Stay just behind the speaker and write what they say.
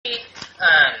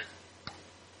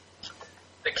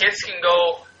kids can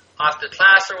go off to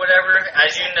class or whatever.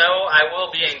 As you know, I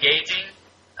will be engaging.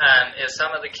 If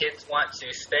some of the kids want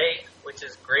to stay, which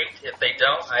is great. If they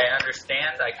don't, I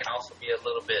understand. I can also be a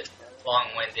little bit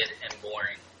long-winded and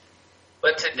boring.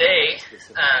 But today,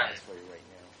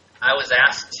 I was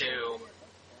asked to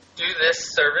do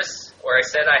this service, or I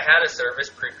said I had a service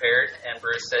prepared, and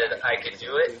Bruce said I could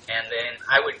do it, and then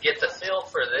I would get the feel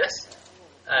for this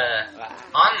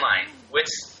online, which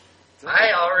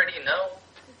I already know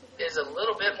is a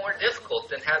little bit more difficult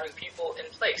than having people in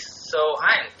place. So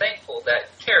I am thankful that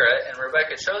Kara and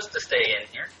Rebecca chose to stay in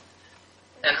here,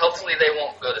 and hopefully they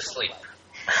won't go to sleep.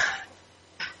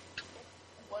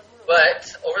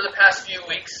 But over the past few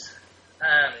weeks,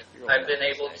 I've been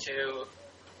able to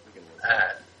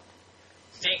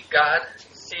seek God,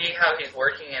 see how He's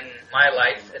working in my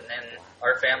life and in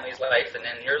our family's life and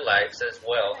in your lives as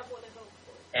well.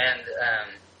 And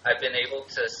I've been able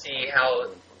to see how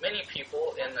many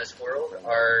people in this world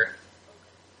are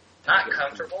not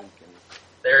comfortable.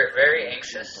 They're very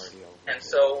anxious. And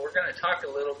so we're going to talk a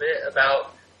little bit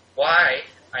about why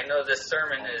I know this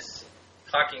sermon is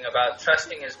talking about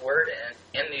trusting His Word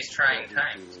in these trying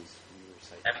times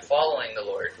and following the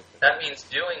Lord. That means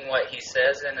doing what He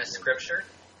says in His Scripture.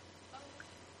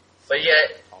 But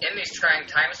yet, in these trying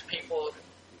times, people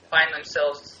find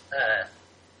themselves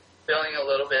feeling a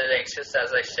little bit anxious,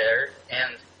 as I shared.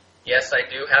 And yes, I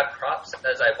do have crops,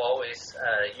 as I've always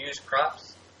used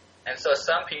crops. And so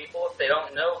some people, if they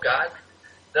don't know God,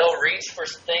 they'll reach for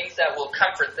things that will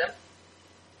comfort them,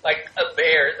 like a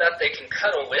bear that they can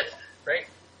cuddle with, right?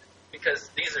 Because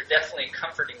these are definitely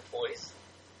comforting toys.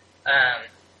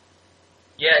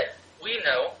 Yet, we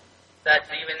know that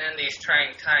even in these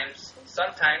trying times,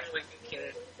 sometimes we can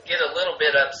get a little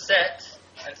bit upset.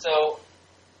 And so,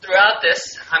 throughout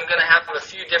this, I'm going to have a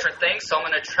few different things. So I'm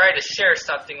going to try to share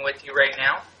something with you right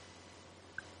now.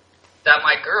 That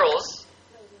my girls,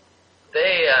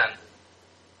 they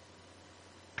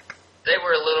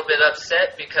were a little bit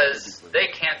upset because they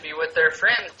can't be with their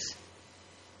friends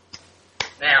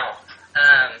now.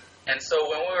 And so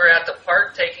when we were at the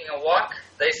park taking a walk,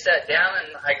 they sat down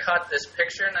and I caught this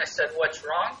picture and I said, "What's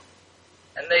wrong?"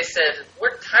 And they said,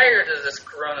 "We're tired of this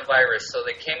coronavirus." So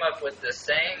they came up with this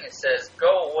saying. It says,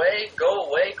 go away,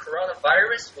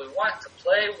 coronavirus. We want to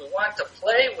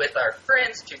play with our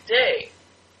friends today.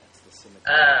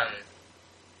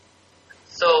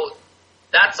 So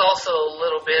that's also a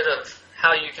little bit of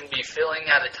how you can be feeling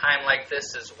at a time like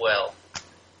this as well.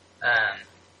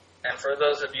 And for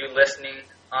those of you listening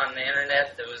on the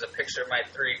internet, there was a picture of my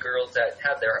 3 girls that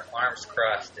had their arms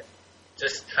crossed and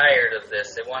just tired of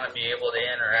this. They want to be able to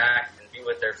interact and be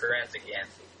with their friends again.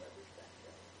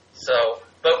 So,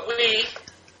 but we,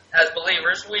 as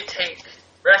believers, we take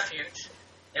refuge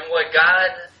in what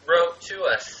God wrote to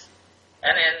us.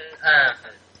 And in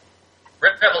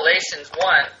Revelations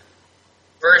 1,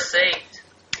 verse 8,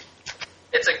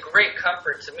 it's a great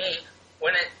comfort to me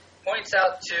when it points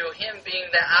out to Him being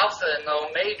the Alpha and the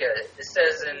Omega. It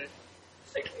says in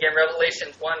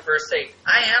Revelations 1, verse 8,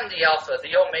 "I am the Alpha,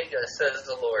 the Omega, says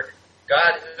the Lord,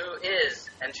 God who is,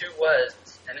 and who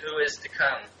was, and who is to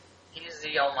come. He is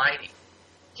the Almighty.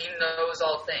 He knows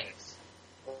all things."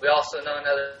 We also know in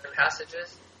other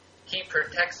passages, He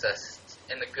protects us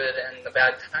in the good and the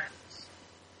bad times.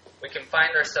 We can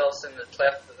find ourselves in the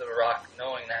cleft of the rock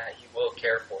knowing that He will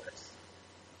care for us.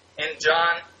 In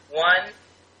John 1,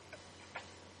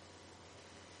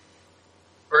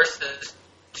 verses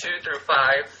 2 through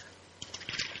 5.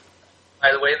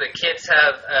 By the way, the kids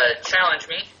have challenged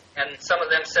me, and some of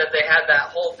them said they had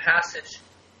that whole passage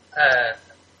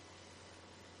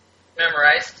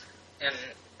memorized in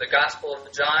the Gospel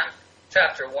of John,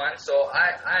 chapter 1. So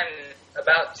I'm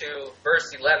about to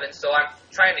verse 11, so I'm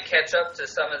trying to catch up to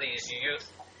some of these youth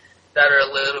that are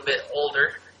a little bit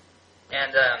older.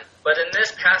 And but in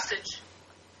this passage,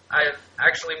 I've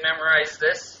actually memorized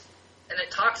this. And it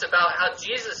talks about how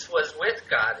Jesus was with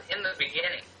God in the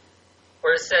beginning.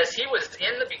 Where it says He was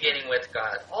in the beginning with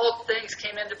God. All things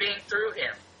came into being through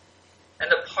Him.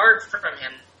 And apart from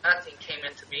Him, nothing came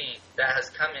into being that has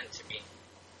come into being.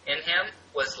 In Him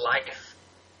was life.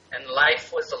 And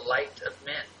life was the light of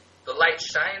men. The light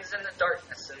shines in the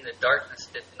darkness, and the darkness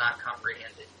did not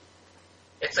comprehend it.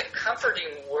 It's a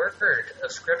comforting word of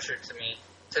Scripture to me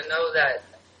to know that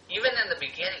even in the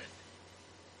beginning,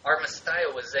 our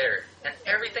Messiah was there, and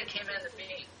everything came into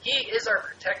being. He is our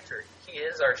protector. He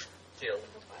is our shield.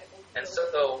 And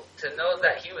so to know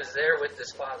that He was there with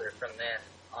His Father from then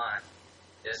on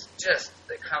is just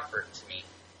the comfort to me.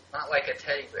 Not like a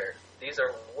teddy bear. These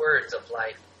are words of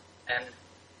life, and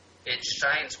it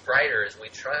shines brighter as we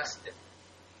trust Him.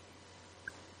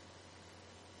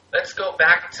 let's go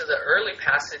back to the early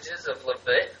passages of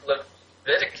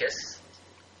Leviticus.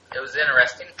 It was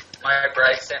interesting. My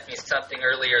bride sent me something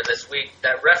earlier this week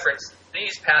that referenced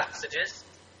these passages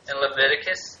in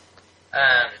Leviticus,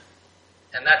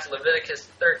 and that's Leviticus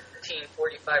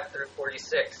 13:45 through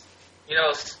 46. You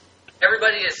know,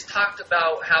 everybody has talked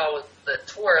about how the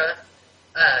Torah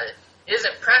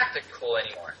isn't practical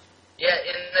anymore. Yet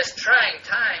in this trying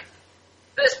time,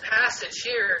 this passage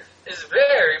here is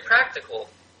very practical,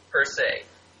 per se.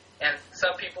 And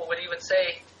some people would even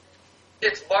say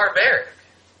it's barbaric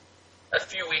a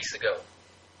few weeks ago.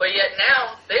 But yet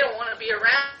now, they don't want to be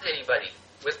around anybody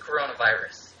with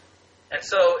coronavirus. And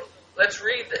so, let's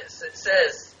read this. It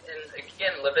says,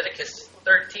 in Leviticus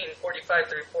 13:45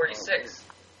 through 46,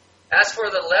 as for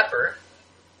the leper,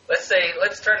 let's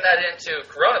turn that into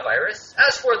coronavirus.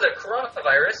 As for the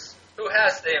coronavirus, who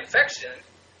has the infection,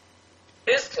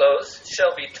 his clothes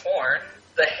shall be torn,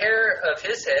 the hair of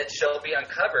his head shall be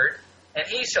uncovered, and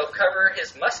he shall cover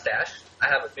his mustache. I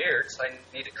have a beard, so I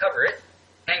need to cover it,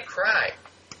 and cry.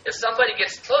 If somebody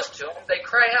gets close to him, they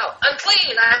cry out,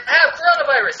 unclean, I have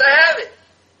coronavirus, I have it.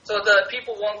 So the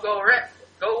people won't go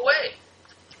away.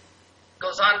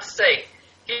 Goes on to say,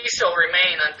 he shall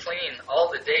remain unclean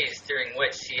all the days during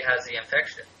which he has the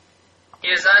infection. He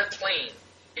is unclean.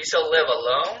 He shall live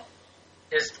alone.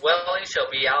 His dwelling shall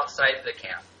be outside the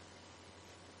camp.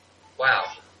 Wow.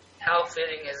 How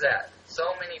fitting is that? So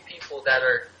many people that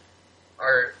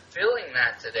are feeling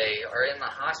that today are in the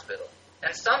hospital.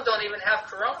 And some don't even have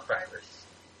coronavirus.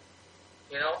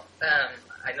 You know,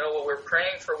 I know we're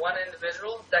praying for one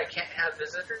individual that can't have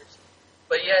visitors,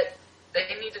 but yet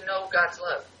they need to know God's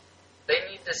love.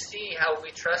 They need to see how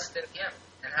we trust in Him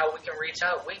and how we can reach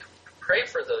out. We pray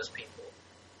for those people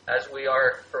as we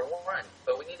are for one,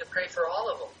 but we need to pray for all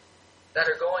of them that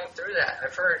are going through that.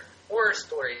 I've heard horror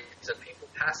stories of people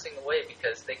passing away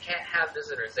because they can't have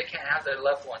visitors. They can't have their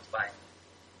loved ones by them.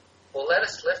 Well, let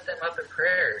us lift them up in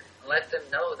prayer and let them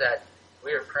know that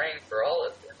we are praying for all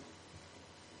of them.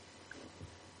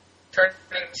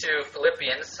 Turning to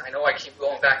Philippians, I know I keep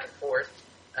going back and forth.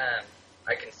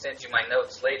 I can send you my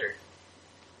notes later.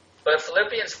 But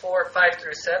Philippians 4:5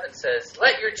 through 7 says,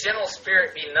 let your gentle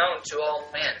spirit be known to all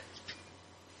men.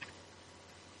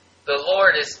 The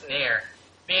Lord is near.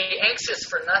 Be anxious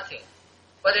for nothing,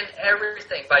 but in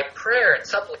everything, by prayer and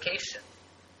supplication,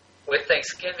 with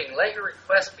thanksgiving, let your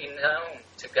requests be known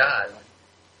to God.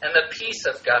 And the peace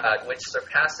of God, which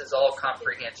surpasses all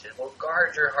comprehension, will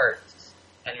guard your hearts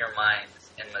and your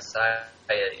minds in Messiah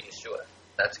Yeshua.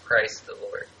 That's Christ the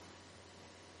Lord.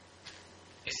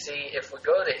 You see, if we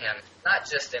go to Him, not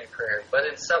just in prayer, but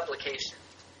in supplication.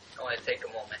 I want to take a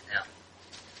moment now.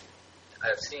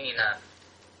 I've seen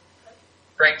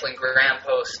Franklin Graham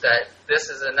post that this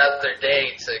is another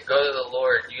day to go to the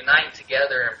Lord, unite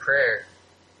together in prayer.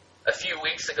 A few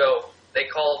weeks ago, they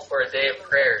called for a day of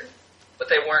prayer, but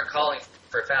they weren't calling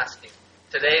for fasting.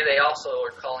 Today, they also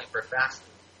are calling for fasting.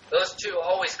 Those two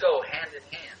always go hand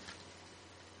in hand.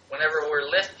 Whenever we're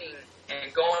lifting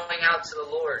and going out to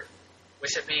the Lord, we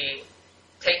should be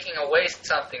taking away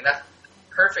something. That's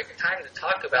the perfect time to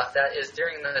talk about that is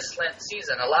during this Lent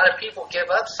season. A lot of people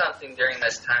give up something during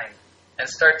this time and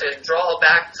start to draw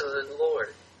back to the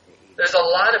Lord. There's a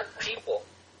lot of people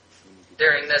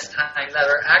during this time that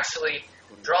are actually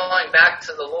drawing back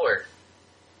to the Lord.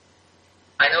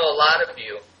 I know a lot of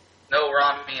you know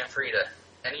Rami and Frida,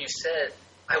 and you said,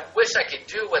 I wish I could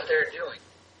do what they're doing.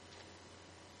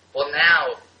 Well,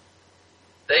 now,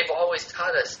 they've always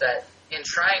taught us that in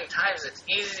trying times, it's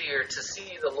easier to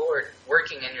see the Lord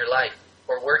working in your life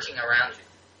or working around you.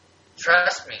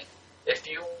 Trust me, if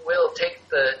you will take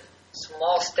the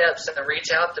small steps and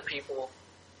reach out to people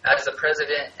as the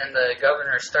president and the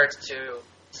governor starts to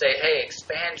say, hey,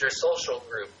 expand your social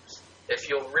groups. If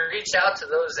you'll reach out to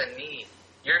those in need,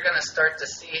 you're going to start to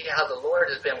see how the Lord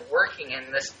has been working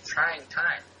in this trying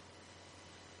time.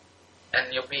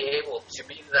 And you'll be able to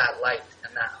be that light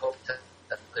and that hope to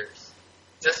others.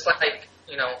 Just like,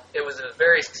 it was a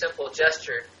very simple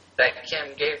gesture that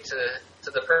Kim gave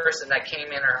to the person that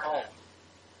came in her home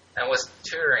and was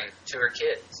tutoring to her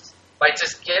kids by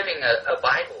just giving a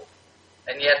Bible.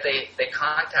 And yet they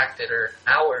contacted her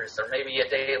hours or maybe a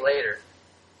day later,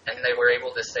 and they were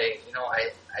able to say,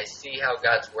 I see how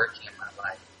God's working in my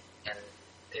life. And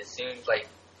it seems like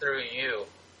through you,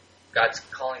 God's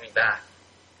calling me back.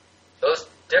 Those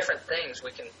different things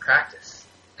we can practice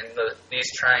in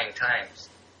these trying times.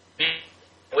 Be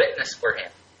a witness for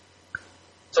Him.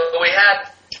 So we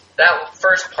had that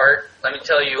first part. Let me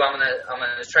tell you, I'm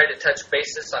gonna try to touch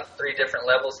bases on 3 different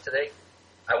levels today.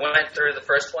 I went through the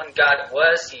first one. God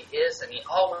was, He is, and He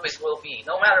always will be.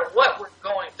 No matter what we're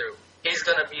going through, He's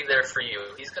going to be there for you.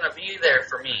 He's going to be there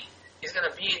for me. He's going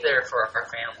to be there for our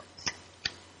families.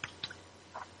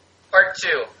 Part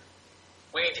 2.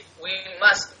 We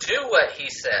must do what He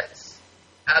says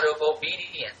out of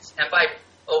obedience. And by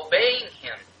obeying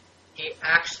Him, He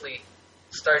actually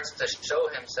starts to show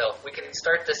Himself. We can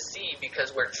start to see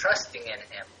because we're trusting in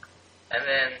Him. And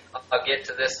then I'll get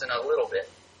to this in a little bit.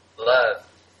 Love.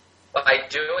 By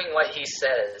doing what He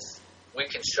says, we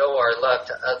can show our love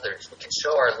to others. We can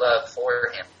show our love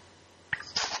for Him.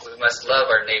 We must love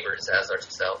our neighbors as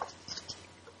ourselves.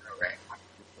 All right.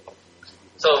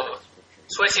 So,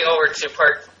 switching over to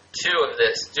part 2 of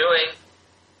this, doing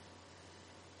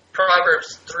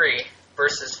Proverbs 3,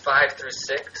 verses 5 through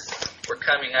 6. We're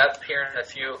coming up here in a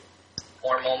few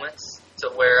more moments to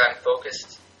where I'm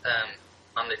focused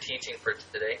on the teaching for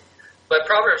today. But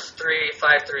Proverbs 3,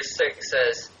 5 through 6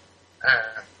 says,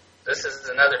 this is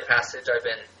another passage I've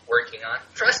been working on.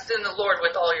 Trust in the Lord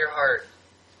with all your heart.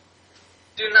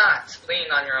 Do not lean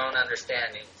on your own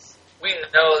understandings. We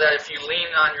know that if you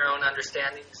lean on your own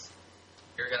understandings,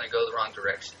 you're going to go the wrong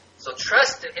direction. So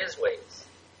trust in His ways.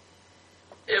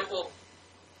 It will.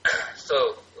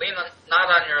 So lean on, not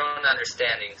on your own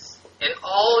understandings. In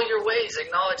all your ways,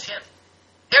 acknowledge Him.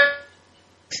 Every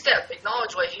step,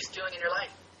 acknowledge what He's doing in your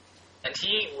life, and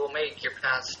He will make your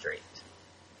path straight.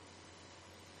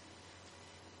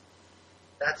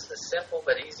 That's the simple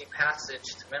but easy passage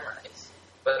to memorize,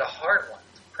 but a hard one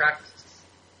to practice.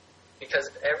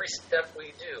 Because every step we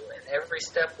do and every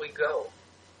step we go,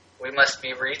 we must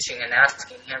be reaching and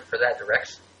asking Him for that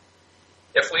direction.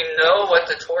 If we know what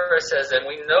the Torah says and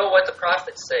we know what the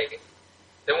prophets say,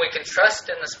 then we can trust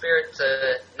in the Spirit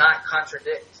to not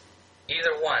contradict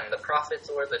either one, the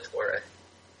prophets or the Torah.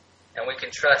 And we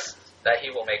can trust that He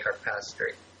will make our path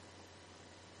straight.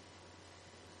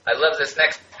 I love this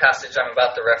next passage I'm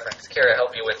about to reference. Kara,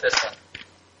 help me with this one.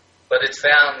 But it's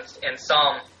found in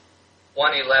Psalm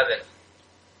 111.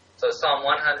 So Psalm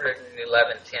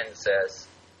 111:10 says,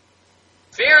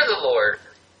 Fear the Lord.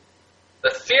 The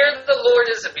fear of the Lord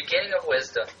is the beginning of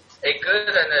wisdom. A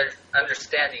good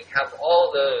understanding have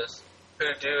all those who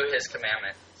do His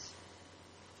commandments.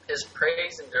 His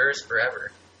praise endures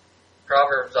forever.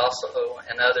 Proverbs also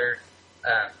and other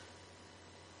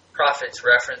prophets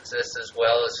reference this as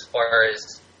well, as far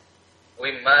as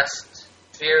we must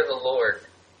fear the Lord.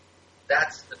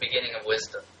 That's the beginning of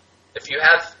wisdom. If you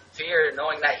have fear,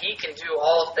 knowing that He can do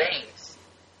all things,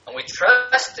 and we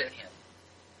trust in Him,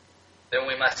 then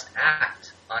we must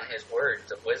act on His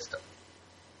words of wisdom.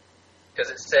 Because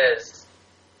it says,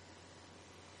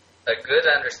 a good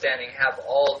understanding have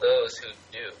all those who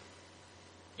do.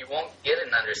 You won't get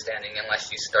an understanding unless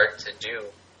you start to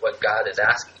do what God is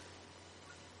asking.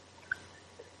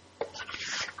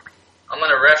 I'm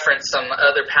going to reference some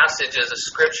other passages of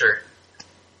Scripture.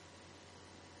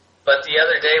 But the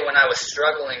other day when I was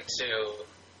struggling to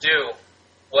do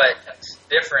what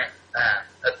different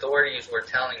authorities were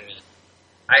telling me,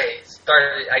 I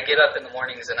get up in the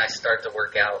mornings and I start to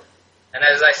work out. And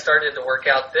as I started to work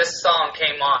out, this song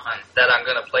came on that I'm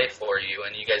going to play for you,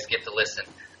 and you guys get to listen.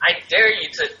 I dare you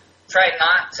to try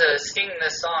not to sing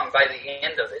this song by the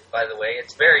end of it, by the way.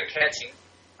 It's very catchy.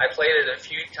 I played it a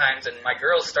few times, and my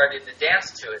girls started to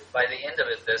dance to it by the end of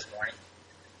it this morning.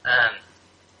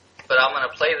 But I'm going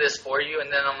to play this for you,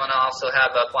 and then I'm going to also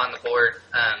have up on the board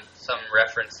some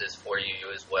references for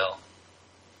you as well.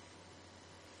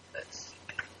 Let's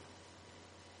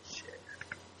share.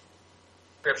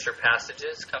 Scripture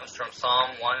passages comes from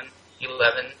Psalm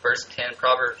 111, verse 10,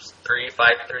 Proverbs 3, 5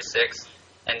 through 6,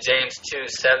 and James 2,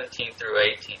 17 through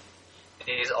 18.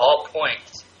 These all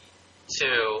point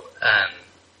to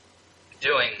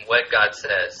doing what God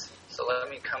says. So let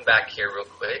me come back here real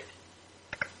quick.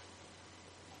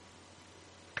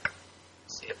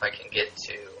 See if I can get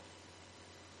to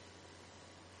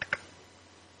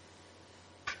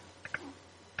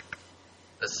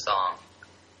the song.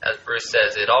 As Bruce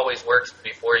says, it always works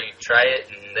before you try it,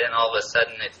 and then all of a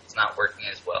sudden it's not working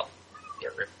as well. You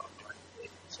ever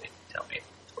so you can tell me if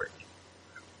it's working.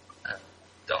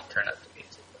 Don't turn up the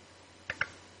music.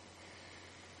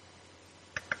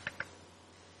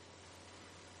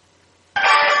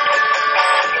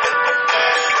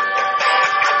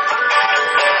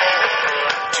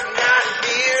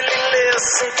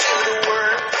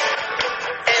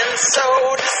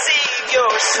 So deceive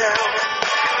yourself.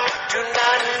 Do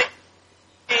not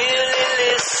merely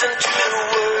listen to the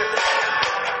word,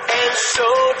 and so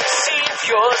deceive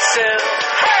yourself.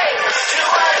 Hey, do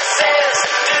what it says.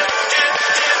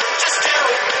 Just do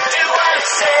it. Do what it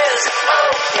says.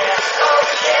 Oh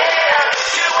yeah,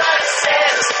 do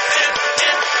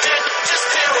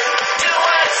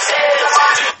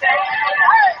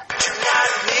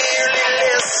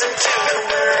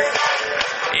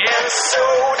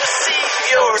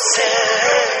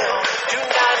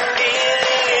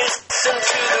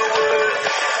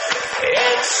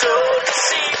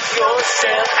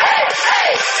yourself. Hey,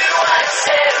 hey, do what it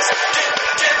says.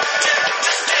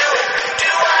 Just do it.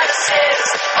 Do what it says.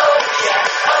 Oh yeah,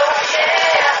 oh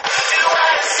yeah. Do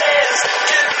what it says.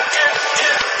 Just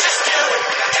do it.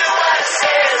 Do what it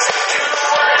says. Do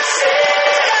what it says.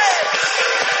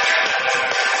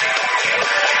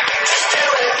 Just do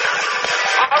it.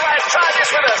 All right, try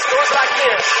this with us. Goes like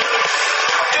this.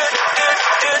 Just do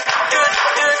it.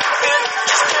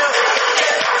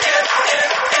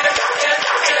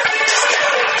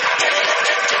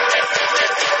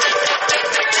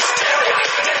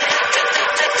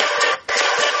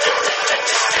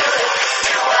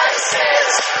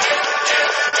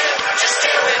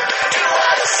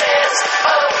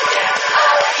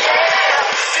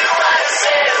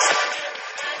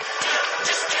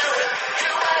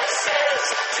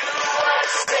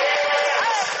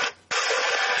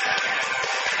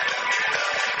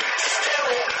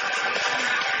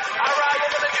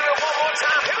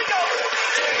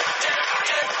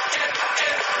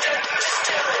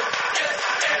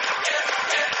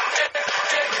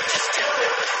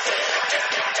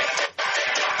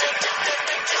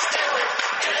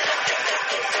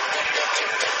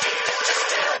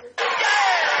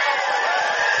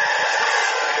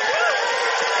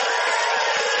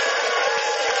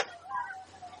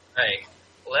 Hey,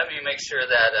 let me make sure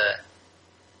that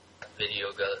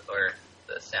video goes, or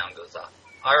the sound goes off.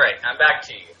 All right, I'm back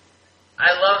to you.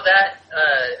 I love that.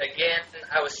 Again,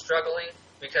 I was struggling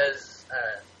because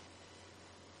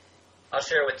I'll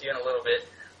share with you in a little bit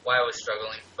why I was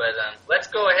struggling. But let's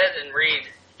go ahead and read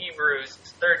Hebrews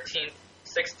 13,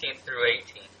 16 through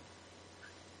 18.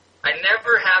 I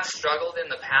never have struggled in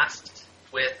the past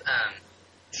with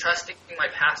trusting my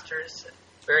pastors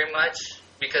very much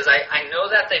because I know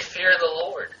that they fear the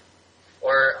Lord,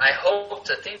 or I hope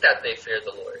to think that they fear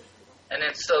the Lord. And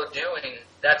in so doing,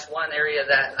 that's one area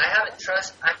that I haven't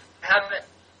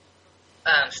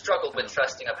struggled with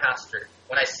trusting a pastor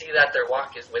when I see that their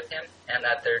walk is with him and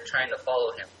that they're trying to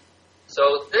follow him.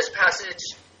 So this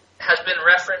passage has been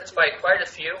referenced by quite a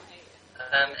few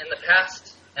in the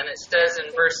past, and it says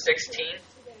in verse 16,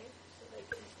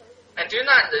 "And do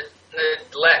not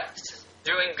neglect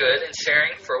doing good and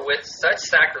sharing, for with such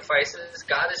sacrifices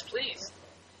God is pleased."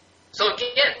 So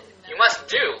again, you must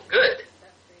do good.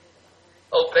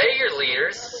 Obey your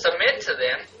leaders, submit to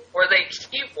them, for they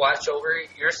keep watch over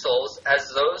your souls as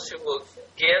those who will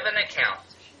give an account.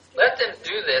 Let them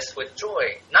do this with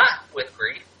joy, not with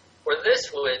grief, for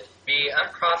this would be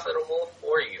unprofitable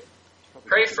for you.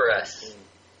 Pray for us.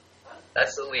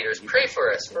 That's the leaders. Pray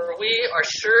for us, for we are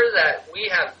sure that we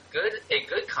have a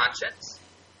good conscience,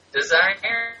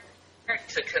 desire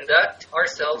to conduct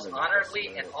ourselves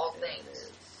honorably in all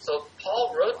things. So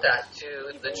Paul wrote that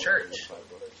to the church.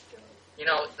 You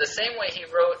know, the same way he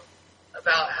wrote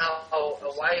about how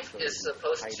a wife is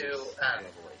supposed to,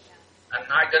 I'm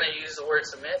not going to use the word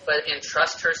submit, but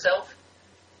entrust herself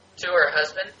to her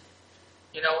husband.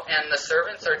 You know, and the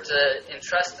servants are to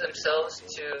entrust themselves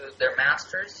to their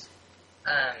masters.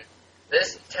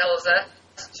 This tells us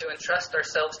to entrust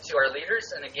ourselves to our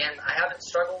leaders. And again, I haven't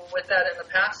struggled with that in the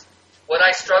past. What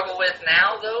I struggle with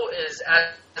now, though, is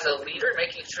as a leader,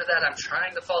 making sure that I'm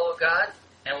trying to follow God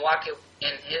and walk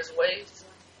in His ways.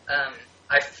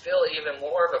 I feel even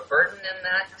more of a burden in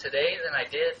that today than I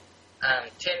did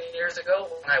 10 years ago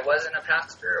when I wasn't a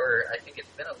pastor, or I think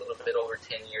it's been a little bit over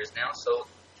 10 years now, so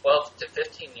 12 to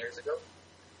 15 years ago.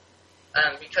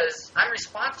 Because I'm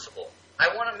responsible.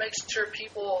 I want to make sure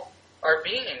people are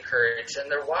being encouraged and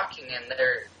they're walking and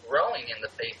they're growing in the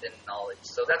faith and knowledge.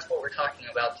 So that's what we're talking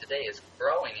about today, is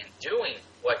growing and doing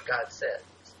what God said.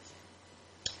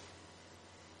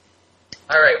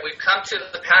 All right, we've come to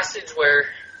the passage where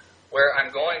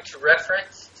I'm going to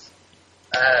reference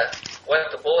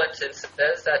what the bulletin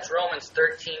says. That's Romans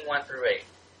 13, 1 through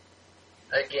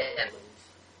 8. Again,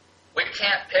 we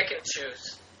can't pick and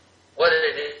choose what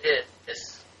it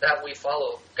is that we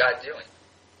follow God doing.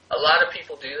 A lot of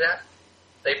people do that.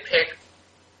 They pick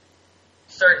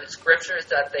certain scriptures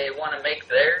that they want to make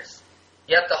theirs.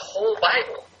 Yet the whole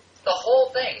Bible, the whole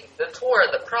thing, the Torah,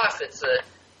 the prophets,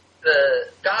 the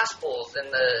Gospels,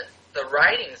 and the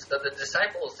writings of the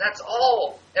disciples, that's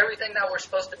all, everything that we're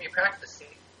supposed to be practicing.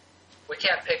 We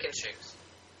can't pick and choose.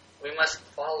 We must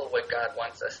follow what God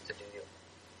wants us to do.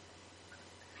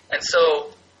 And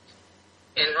so,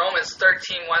 in Romans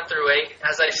 13, 1 through 8,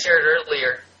 as I shared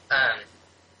earlier,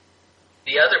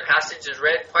 the other passage is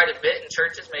read quite a bit in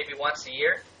churches, maybe once a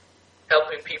year,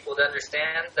 helping people to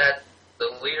understand that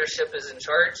the leadership is in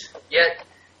charge. Yet,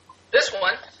 this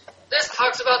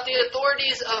talks about the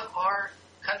authorities of our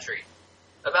country,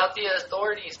 about the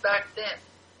authorities back then.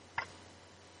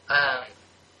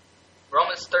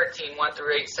 Romans 13, 1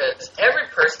 through 8 says, every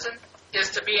person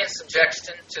is to be in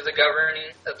subjection to the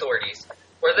governing authorities,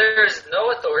 for there is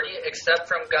no authority except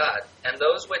from God, and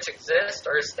those which exist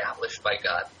are established by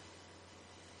God.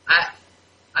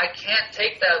 I can't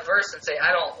take that verse and say,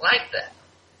 I don't like that.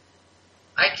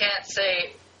 I can't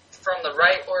say from the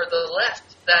right or the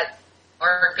left that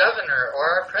our governor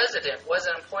or our president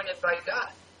wasn't appointed by God.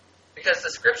 Because the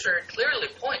scripture clearly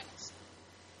points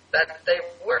that they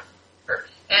were.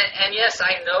 And yes,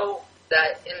 I know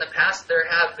that in the past there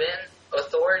have been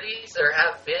authorities, there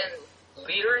have been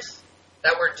leaders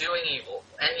that were doing evil.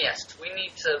 And yes, we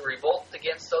need to revolt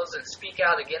against those and speak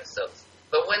out against those.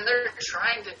 But when they're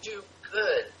trying to do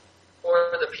good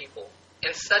for the people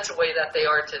in such a way that they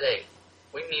are today,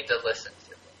 we need to listen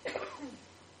to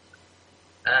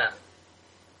them.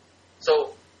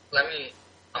 So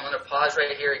I'm going to pause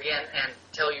right here again and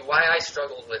tell you why I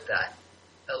struggled with that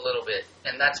a little bit.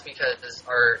 And that's because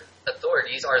our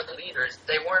authorities, our leaders,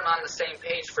 they weren't on the same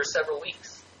page for several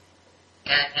weeks.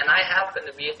 And I happen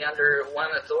to be under one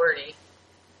authority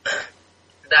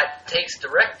that takes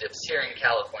directives here in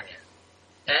California.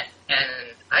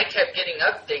 And I kept getting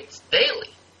updates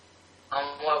daily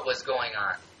on what was going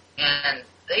on. And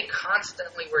they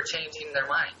constantly were changing their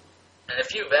mind. And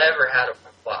if you've ever had a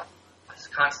boss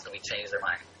constantly change their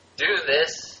mind, do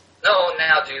this, no,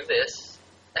 now do this.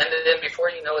 And then before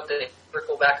you know it, they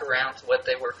circle back around to what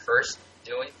they were first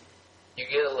doing. You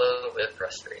get a little bit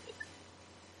frustrated.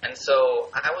 And so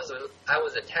I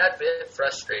was a tad bit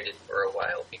frustrated for a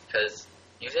while because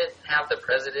you didn't have the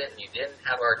president, you didn't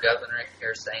have our governor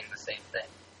here saying the same thing.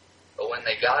 But when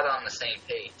they got on the same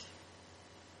page,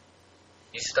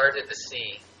 you started to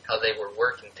see how they were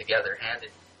working together hand in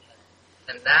hand.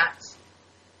 And that's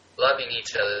loving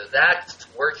each other. That's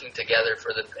working together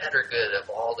for the better good of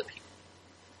all the people.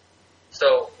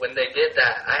 So when they did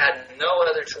that, I had no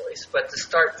other choice but to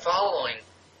start following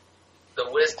the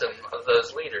wisdom of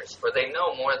those leaders, for they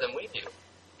know more than we do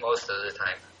most of the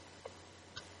time.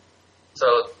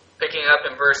 So picking up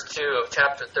in verse 2 of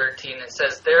chapter 13, it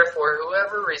says, therefore,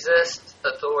 whoever resists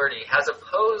authority has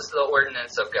opposed the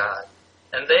ordinance of God,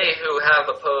 and they who have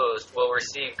opposed will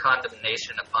receive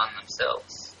condemnation upon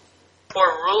themselves. For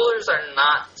rulers are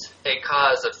not a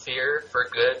cause of fear for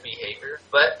good behavior,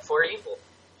 but for evil.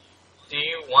 Do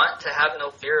you want to have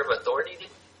no fear of authority?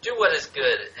 Do what is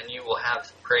good, and you will have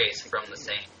praise from the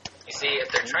same. You see, if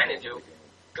they're trying to do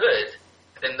good,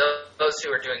 then those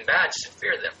who are doing bad should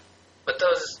fear them. But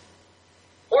those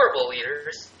horrible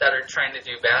leaders that are trying to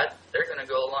do bad, they're going to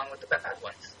go along with the bad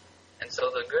ones. And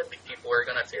so the good people are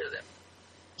going to fear them.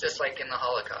 Just like in the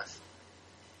Holocaust.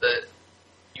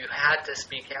 You had to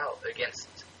speak out against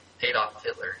Adolf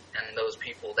Hitler and those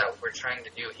people that were trying to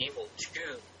do evil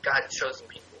to God's chosen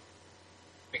people,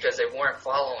 because they weren't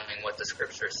following what the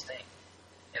scripture is saying.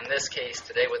 In this case,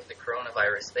 today with the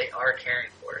coronavirus, they are caring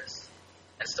for us.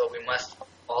 And so we must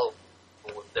follow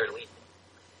their lead.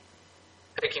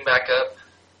 Picking back up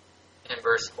in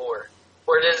verse 4.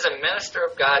 For it is a minister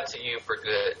of God to you for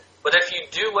good. But if you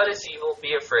do what is evil,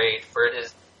 be afraid, for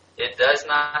it does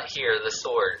not hear the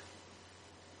sword.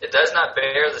 It does not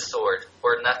bear the sword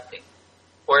for nothing.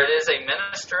 For it is a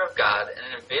minister of God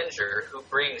and an avenger who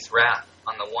brings wrath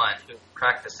on the one who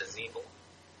practices evil.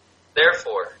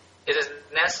 Therefore, it is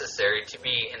necessary to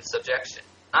be in subjection,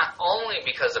 not only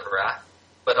because of wrath,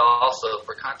 but also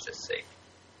for conscience sake.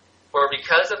 For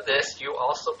because of this you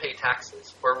also pay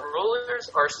taxes, for rulers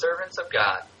are servants of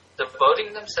God,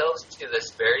 devoting themselves to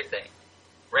this very thing.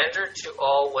 Render to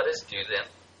all what is due them,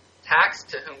 tax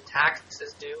to whom tax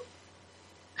is due,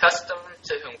 custom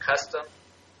to whom custom,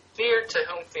 fear to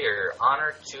whom fear,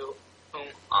 honor to whom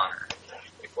honor.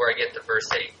 Before I get to verse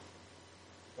 8,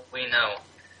 we know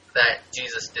that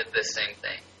Jesus did this same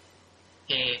thing.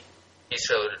 He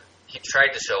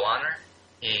tried to show honor.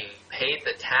 He paid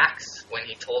the tax when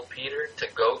he told Peter to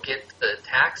go get the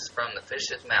tax from the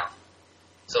fish's mouth.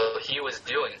 So he was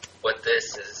doing what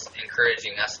this is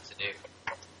encouraging us to do.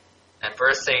 And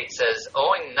verse 8 says,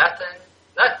 owing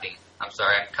nothing, I'm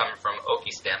coming from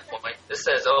Okie standpoint. This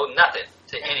says, owe nothing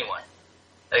to anyone,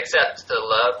 except to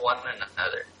love one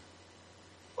another,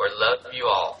 or love you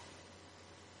all.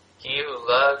 He who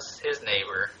loves his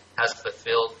neighbor has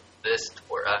fulfilled this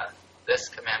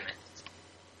commandment.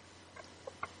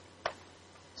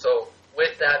 So,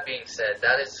 with that being said,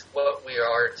 that is what we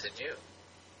are to do.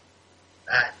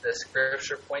 The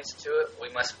scripture points to it. We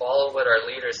must follow what our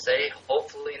leaders say.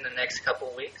 Hopefully in the next couple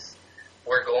of weeks,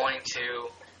 we're going to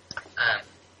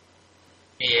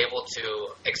be able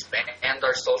to expand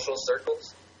our social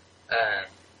circles.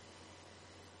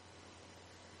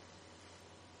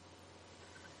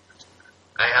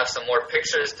 I have some more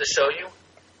pictures to show you,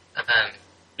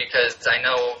 because I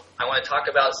know I want to talk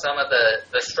about some of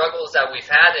the struggles that we've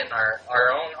had in our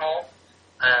own home.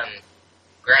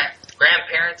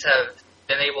 Grandparents have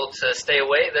been able to stay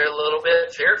away. They're a little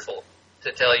bit fearful,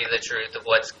 to tell you the truth, of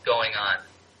what's going on.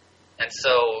 And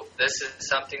so this is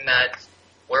something that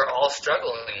we're all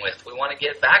struggling with. We want to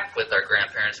get back with our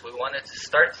grandparents. We want it to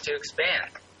start to expand.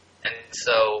 And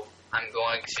so I'm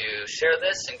going to share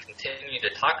this and continue to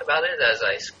talk about it as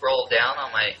I scroll down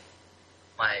on my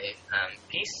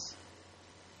piece.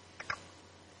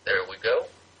 There we go.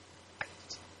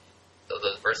 So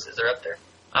those verses are up there.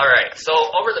 All right. So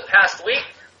over the past week,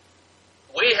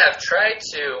 we have tried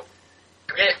to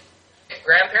get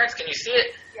grandparents. Can you see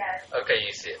it? Yes. Okay,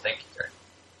 you see it. Thank you, sir.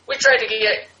 We tried to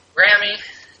get Grammy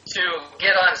to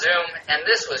get on Zoom, and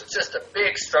this was just a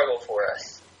big struggle for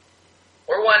us.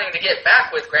 We're wanting to get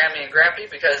back with Grammy and Grampy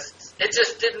because it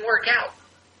just didn't work out.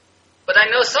 But I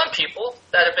know some people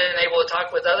that have been able to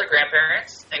talk with other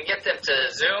grandparents and get them to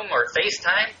Zoom or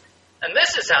FaceTime, and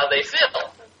this is how they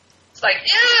feel. It's like,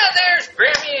 yeah, there's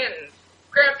Grammy and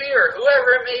Grampy or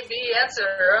whoever it may be, aunts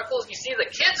or uncles. You see, the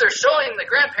kids are showing the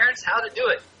grandparents how to do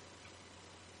it.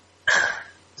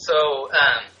 So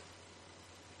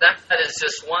that is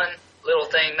just one little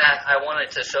thing that I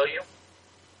wanted to show you.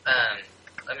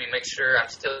 Let me make sure I'm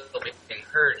still being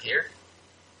heard here.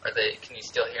 Can you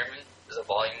still hear me? Is the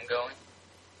volume going?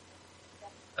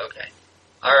 Okay.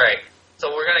 All right. So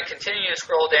we're going to continue to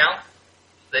scroll down.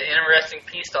 The interesting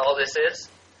piece to all this is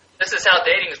how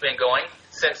dating's been going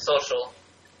since social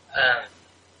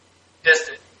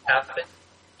distance happened.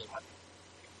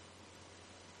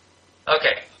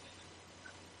 Okay.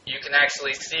 You can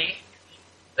actually see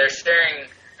they're sharing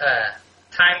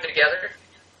time together.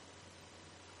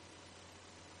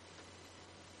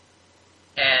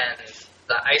 And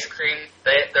the ice cream,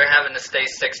 they're having to stay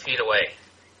 6 feet away.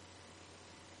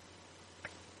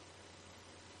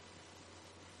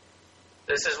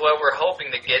 This is what we're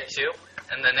hoping to get to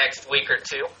in the next week or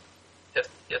two,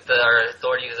 if our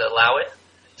authorities allow it.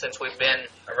 Since we've been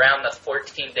around the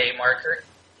 14-day marker,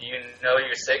 you know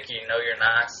you're sick, you know you're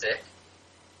not sick.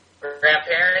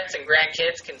 Grandparents and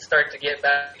grandkids can start to get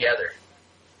back together.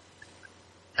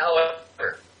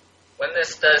 However, when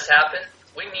this does happen,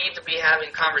 we need to be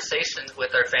having conversations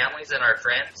with our families and our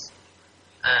friends,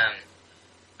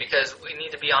 because we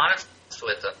need to be honest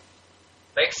with them.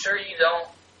 Make sure you don't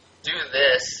do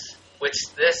this, which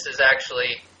this is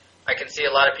actually, I can see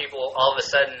a lot of people all of a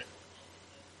sudden,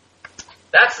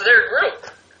 that's their group.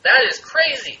 That is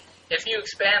crazy if you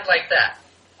expand like that.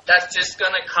 That's just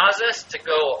going to cause us to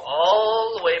go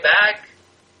all the way back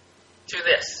to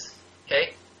this.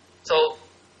 Okay? So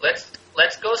let's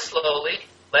go slowly.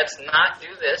 Let's not do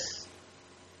this.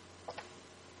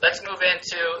 Let's move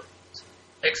into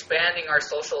expanding our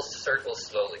social circles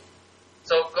slowly.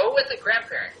 So go with the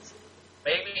grandparents,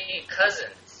 maybe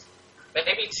cousins,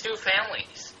 maybe 2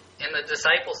 families in the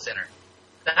disciple center.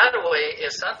 That way,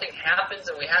 if something happens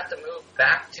and we have to move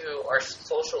back to our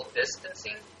social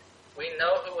distancing, we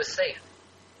know who is safe.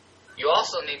 You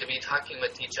also need to be talking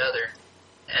with each other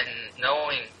and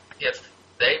knowing if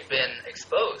they've been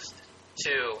exposed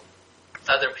to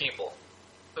other people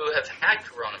who have had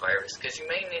coronavirus, because you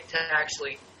may need to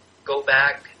actually go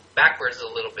backwards a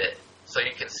little bit so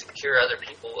you can secure other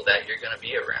people that you're going to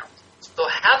be around. So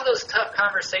have those tough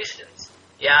conversations.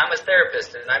 Yeah, I'm a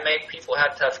therapist and I make people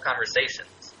have tough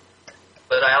conversations,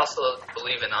 but I also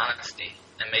believe in honesty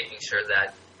and making sure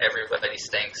that everybody's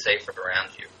staying safe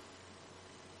around you.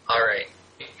 All right,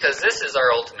 because this is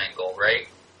our ultimate goal, right?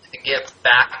 To get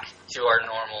back to our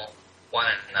normal one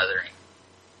anothering.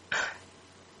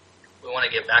 We want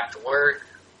to get back to work.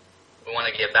 We want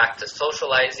to get back to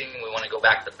socializing. We want to go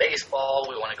back to baseball.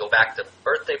 We want to go back to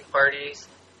birthday parties.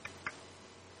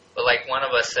 But like one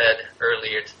of us said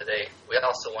earlier today, we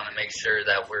also want to make sure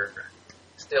that we're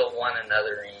still one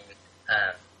anothering.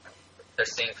 They're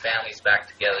seeing families back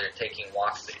together, taking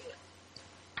walks together.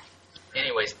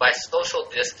 Anyways, by social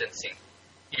distancing,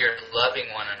 you're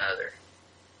loving one another.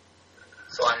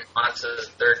 So I'm on to the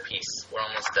third piece. We're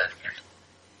almost done here.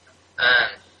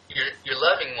 You're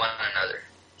loving one another.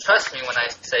 Trust me when I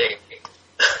say,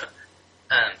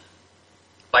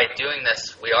 by doing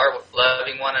this, we are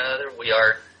loving one another. We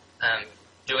are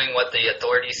doing what the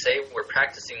authorities say. We're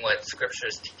practicing what Scripture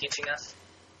is teaching us.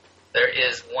 There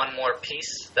is one more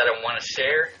piece that I want to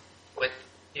share with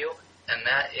you, and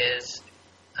that is,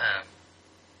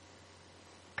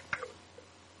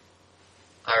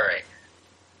 all right.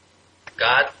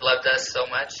 God loved us so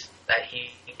much that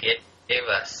He gave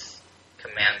us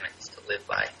commandments to live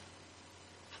by.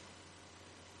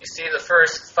 You see the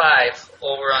first 5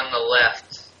 over on the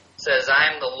left says,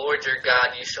 I am the Lord your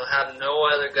God. You shall have no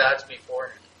other gods before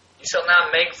me. You shall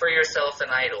not make for yourself an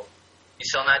idol. You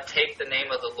shall not take the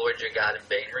name of the Lord your God in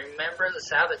vain. Remember the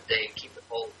Sabbath day and keep it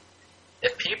holy.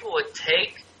 If people would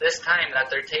take this time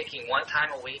that they're taking one time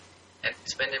a week and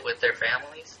spend it with their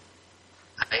families,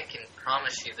 I can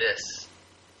promise you this.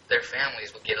 Their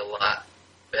families would get a lot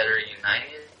better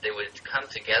united. They would come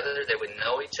together. They would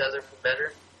know each other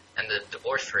better. And the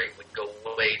divorce rate would go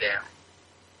way down.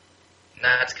 And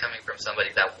that's coming from somebody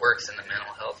that works in the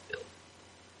mental health field.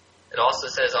 It also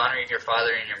says, honor your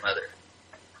father and your mother.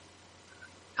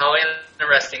 How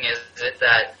interesting is it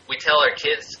that we tell our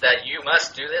kids that you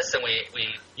must do this, and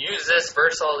we use this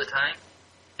verse all the time,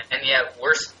 and yet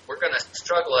we're going to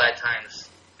struggle at times,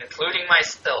 including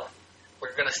myself.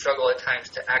 We're going to struggle at times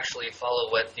to actually follow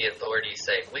what the authorities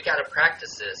say. We got to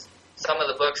practice this. Some of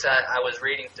the books that I was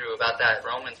reading through about that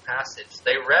Romans passage,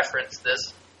 they reference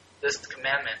this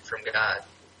commandment from God.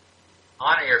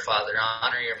 Honor your father,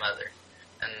 honor your mother.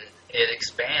 And it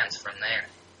expands from there.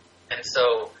 And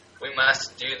so we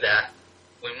must do that.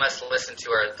 We must listen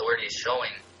to our authorities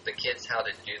showing the kids how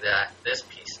to do that, this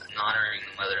piece, and honoring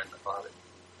the mother and the father.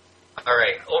 All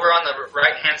right, over on the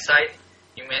right-hand side,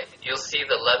 you'll see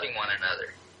the loving one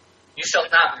another. You shall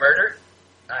not murder.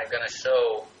 Not going to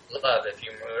show love if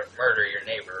you murder your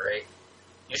neighbor, right?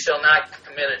 You shall not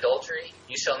commit adultery.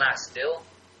 You shall not steal.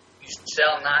 You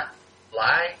shall not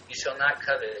lie. You shall not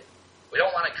covet. We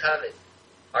don't want to covet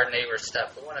our neighbor's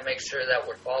stuff. We want to make sure that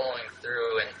we're following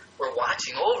through and we're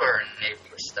watching over our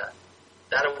neighbor's stuff.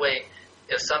 That way,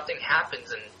 if something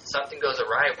happens and something goes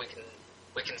awry,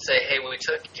 we can say, hey, we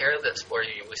took care of this for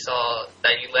you. We saw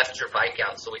that you left your bike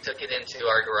out, so we took it into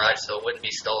our garage so it wouldn't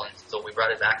be stolen. So we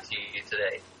brought it back to you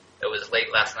today. It was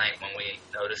late last night when we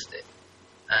noticed it.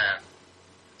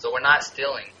 So we're not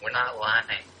stealing. We're not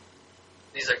lying.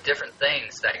 These are different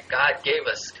things that God gave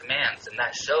us commands, and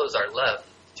that shows our love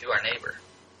to our neighbor.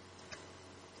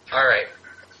 All right.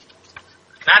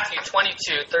 Matthew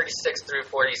 22:36 through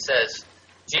 40 says,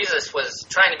 Jesus was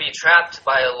trying to be trapped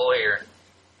by a lawyer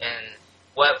in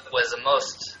what was the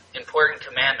most important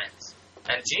commandments.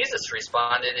 And Jesus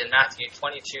responded in Matthew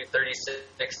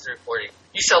 22:36 through 40.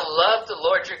 You shall love the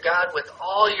Lord your God with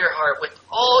all your heart, with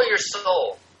all your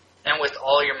soul, and with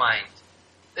all your mind.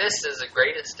 This is the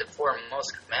greatest and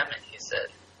foremost commandment, he said.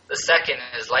 The second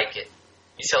is like it.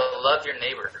 You shall love your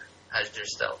neighbor as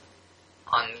yourself.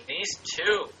 On these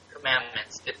two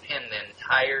commandments depend the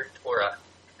entire Torah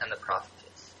and the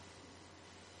prophets.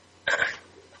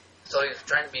 So he's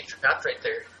trying to be trapped right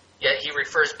there. Yet he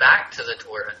refers back to the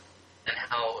Torah and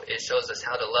how it shows us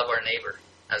how to love our neighbor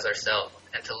as ourselves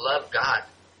and to love God.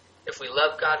 If we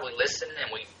love God, we listen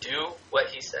and we do what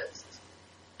he says.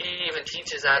 He even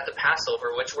teaches at the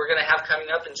Passover, which we're going to have coming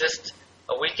up in just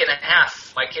a week and a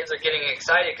half. My kids are getting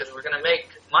excited because we're going to make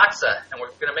matzah, and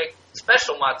we're going to make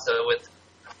special matzah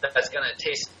that's going to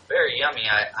taste very yummy.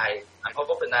 I'm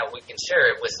hoping that we can share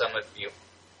it with some of you,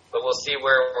 but we'll see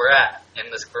where we're at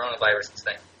in this coronavirus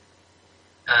thing.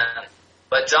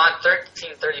 But John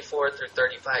 13:34 through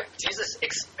 35, Jesus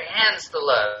expands the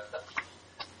love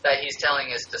that he's telling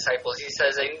his disciples. He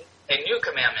says, a new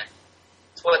commandment.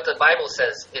 It's what the Bible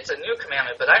says. It's a new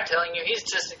commandment, but I'm telling you, he's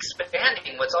just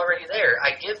expanding what's already there.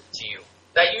 I give to you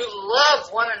that you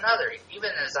love one another,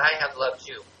 even as I have loved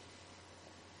you.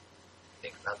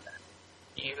 Think about that.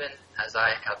 Even as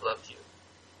I have loved you.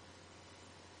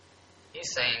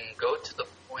 He's saying, go to the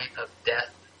point of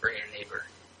death for your neighbor.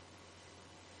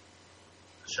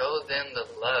 Show them the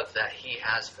love that he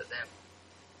has for them.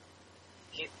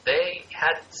 They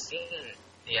hadn't seen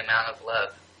the amount of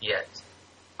love yet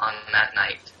on that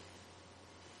night.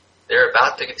 They're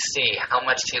about to see how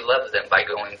much he loved them by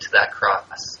going to that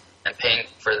cross and paying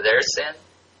for their sin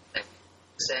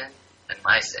and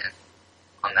my sin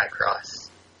on that cross.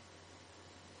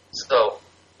 So,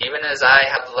 even as I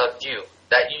have loved you,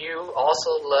 that you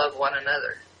also love one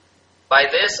another. By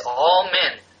this all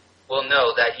men will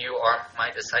know that you are my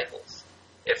disciples,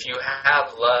 if you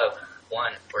have love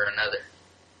one for another.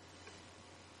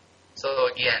 So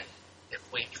again, if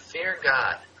we fear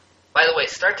God, by the way,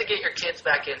 start to get your kids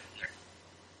back in here.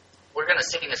 We're going to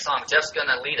sing a song. Jeff's going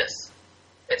to lead us.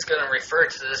 It's going to refer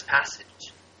to this passage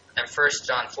in 1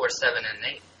 John 4:7 and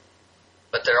 8.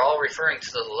 But they're all referring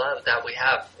to the love that we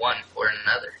have one for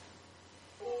another.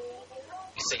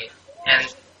 You see, and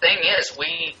the thing is,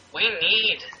 we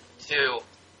need to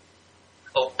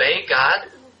obey God,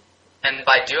 and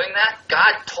by doing that,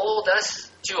 God told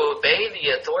us to obey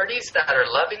the authorities that are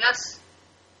loving us.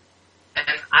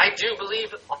 And I do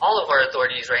believe all of our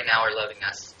authorities right now are loving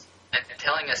us and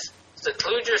telling us,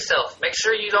 seclude yourself, make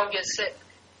sure you don't get sick.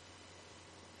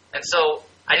 And so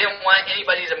I didn't want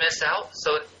anybody to miss out,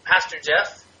 so Pastor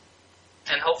Jeff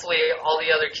and hopefully all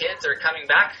the other kids are coming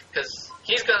back because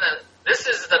this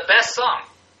is the best song.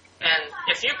 And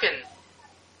if you can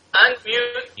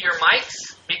unmute your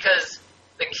mics because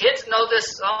the kids know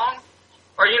this song,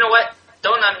 or you know what,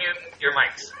 don't unmute your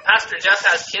mics. Pastor Jeff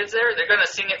has kids there. They're going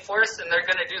to sing it for us, and they're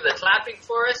going to do the clapping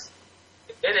for us.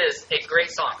 It is a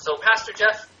great song. So, Pastor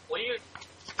Jeff, will you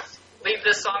lead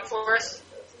this song for us?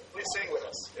 Please sing with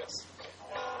us, yes.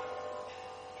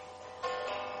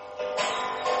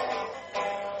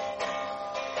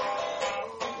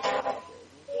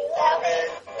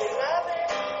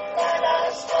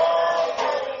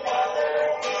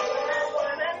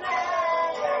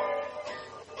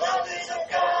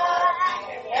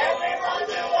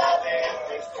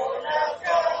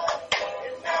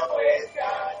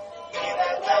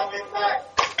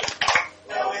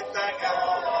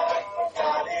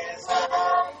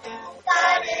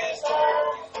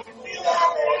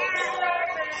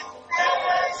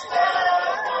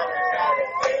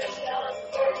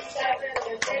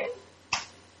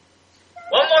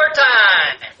 One more time.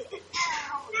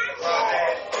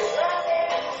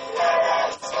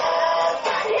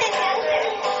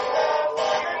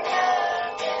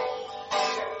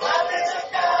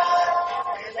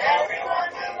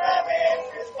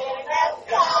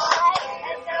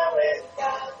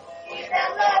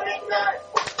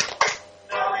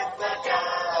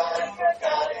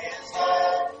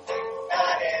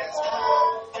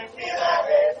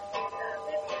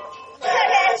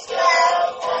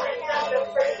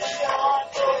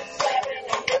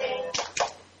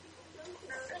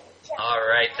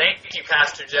 Thank you,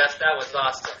 Pastor Jeff. That was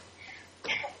awesome.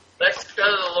 Let's go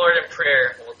to the Lord in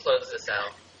prayer, and we'll close this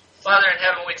out. Father in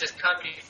heaven, we just come before